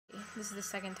This is the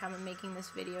second time I'm making this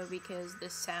video because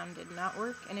this sound did not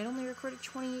work, and it only recorded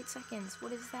 28 seconds.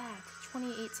 What is that?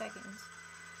 28 seconds.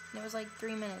 And it was like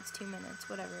 3 minutes, 2 minutes,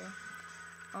 whatever.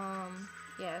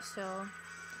 Yeah, so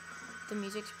the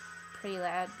music's pretty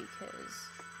loud because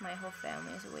my whole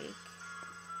family is awake.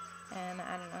 And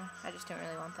I don't know, I just don't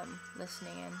really want them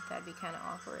listening in. That'd be kind of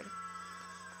awkward.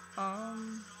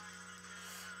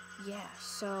 Yeah,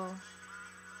 so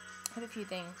I have a few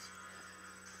things.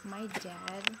 My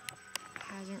dad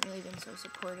hasn't really been so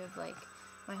supportive. Like,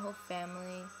 my whole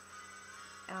family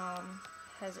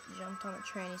has jumped on the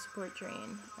tranny support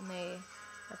train, and they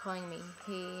are calling me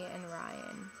he and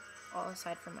Ryan, all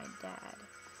aside from my dad.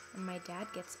 And my dad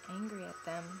gets angry at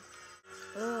them.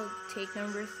 Oh, take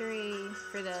number 3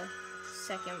 for the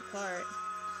second part.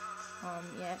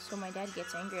 Yeah, so my dad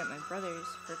gets angry at my brothers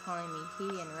for calling me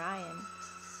he and Ryan,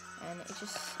 and it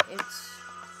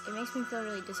makes me feel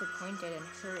really disappointed and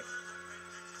hurt.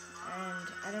 And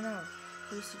I don't know,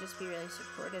 he used to just be really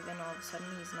supportive, and all of a sudden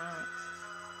he's not.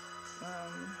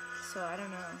 So I don't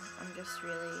know, I'm just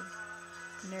really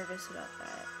nervous about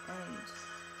that, and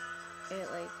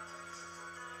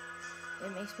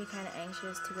it makes me kind of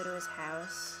anxious to go to his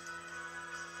house,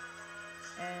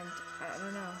 and I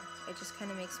don't know, it just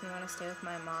kind of makes me want to stay with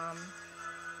my mom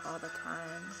all the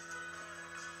time,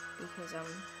 because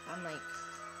I'm like,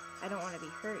 I don't want to be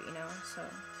hurt, you know, so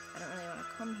I don't really want to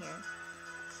come here.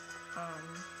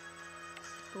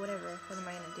 But whatever, what am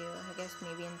I going to do? I guess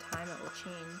maybe in time it will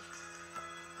change.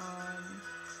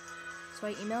 So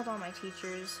I emailed all my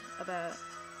teachers about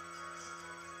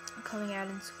coming out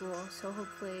in school, so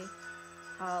hopefully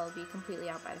I'll be completely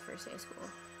out by the first day of school.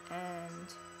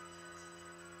 And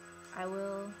I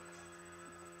will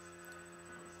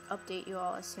update you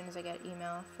all as soon as I get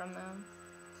email from them.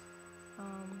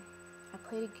 I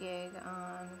played a gig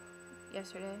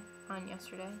yesterday.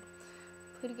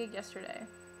 Played a gig yesterday,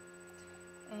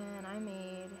 and I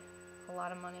made a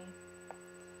lot of money,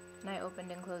 and I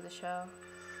opened and closed the show,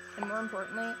 and more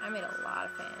importantly, I made a lot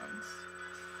of fans,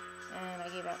 and I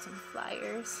gave out some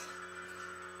flyers,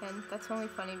 and that's only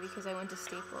funny because I went to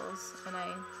Staples, and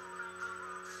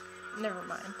never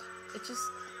mind, it just,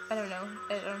 I don't know,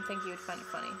 I don't think you would find it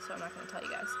funny, so I'm not going to tell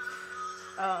you guys.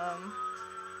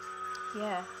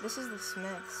 Yeah, this is the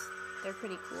Smiths. They're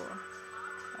pretty cool.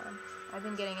 I've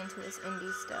been getting into this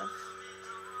indie stuff,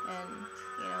 and,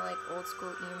 you know, like old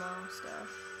school emo stuff.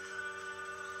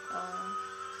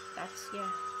 Yeah,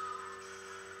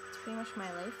 it's pretty much my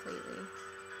life lately.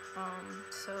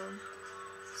 So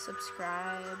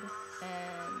subscribe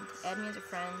and add me as a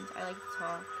friend. I like to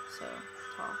talk, so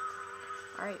talk.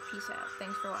 Alright, peace out.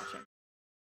 Thanks for watching.